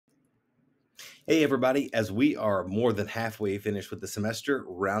Hey, everybody, as we are more than halfway finished with the semester,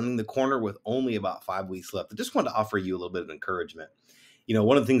 rounding the corner with only about 5 weeks left, I just wanted to offer you a little bit of encouragement.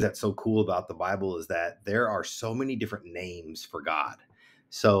 One of the things that's so cool about the Bible is that there are so many different names for God.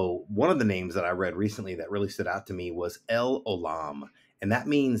 So, one of the names that I read recently that really stood out to me was El Olam, and that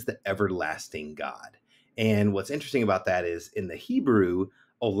means the everlasting God. And what's interesting about that is in the Hebrew,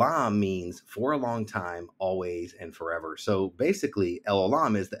 Olam means for a long time, always, and forever. So basically, El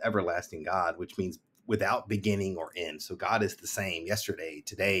Olam is the everlasting God, which means without beginning or end. So God is the same yesterday,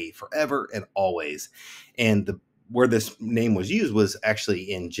 today, forever, and always. And the where this name was used was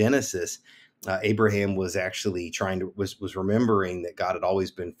actually in Genesis. Abraham was actually was remembering that God had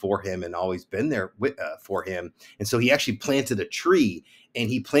always been for him and always been there for him, and so he actually planted a tree, and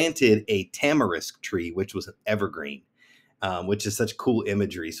he planted a tamarisk tree, which was an evergreen, which is such cool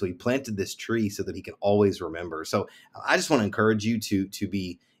imagery. So he planted this tree so that he can always remember. So I just want to encourage you to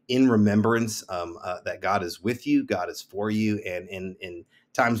be in remembrance that God is with you, God is for you, and in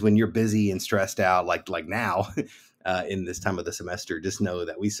times when you're busy and stressed out, like now. In this time of the semester, just know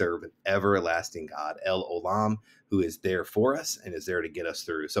that we serve an everlasting God, El Olam, who is there for us and is there to get us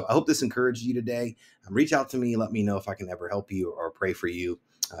through. So I hope this encouraged you today. Reach out to me, let me know if I can ever help you or pray for you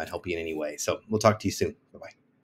and help you in any way. So we'll talk to you soon. Bye bye.